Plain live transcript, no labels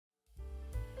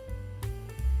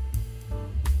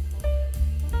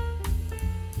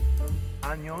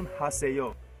Annyeong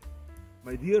haseyo.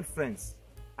 My dear friends,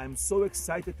 I'm so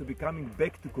excited to be coming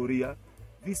back to Korea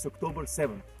this October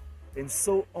 7th and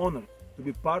so honored to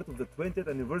be part of the 20th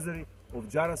anniversary of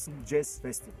Jarasum Jazz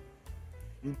Festival.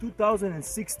 In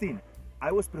 2016,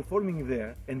 I was performing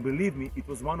there, and believe me, it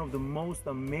was one of the most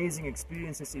amazing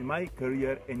experiences in my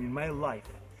career and in my life,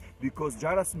 because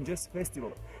Jarasum Jazz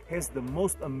Festival has the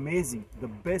most amazing, the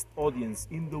best audience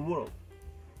in the world,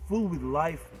 full with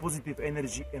life, positive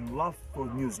energy and love for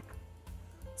music.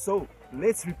 So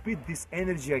let's repeat this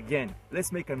energy again.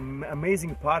 Let's make an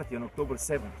amazing party on October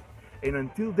 7th. And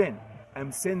until then,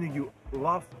 I'm sending you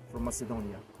love from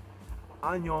Macedonia.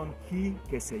 Annyeong hi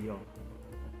keseyo.